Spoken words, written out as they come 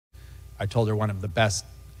I told her one of the best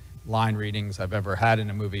line readings I've ever had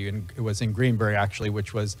in a movie, and it was in Greenberry actually,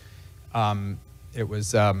 which was, Greta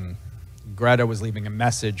was leaving a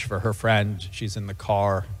message for her friend. She's in the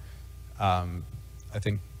car. I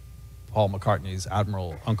think Paul McCartney's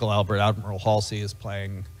Uncle Albert, Admiral Halsey is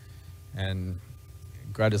playing, and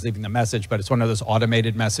Greta's leaving the message, but it's one of those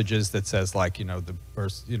automated messages that says like, the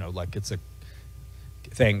first, like it's a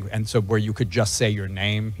thing, and so where you could just say your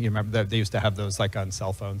name. You remember that they used to have those like on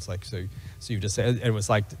cell phones, like so you just say it was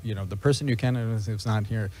like the person you can, it's not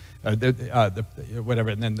here, whatever,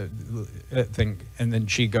 and then the thing, and then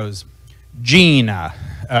she goes, Gina,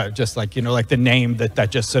 just like like the name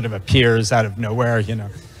that just sort of appears out of nowhere.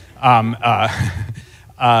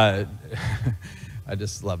 I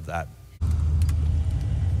just love that.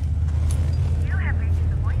 You have reached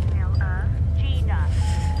the voicemail of Gina.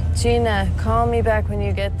 Gina, call me back when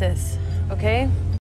you get this, okay?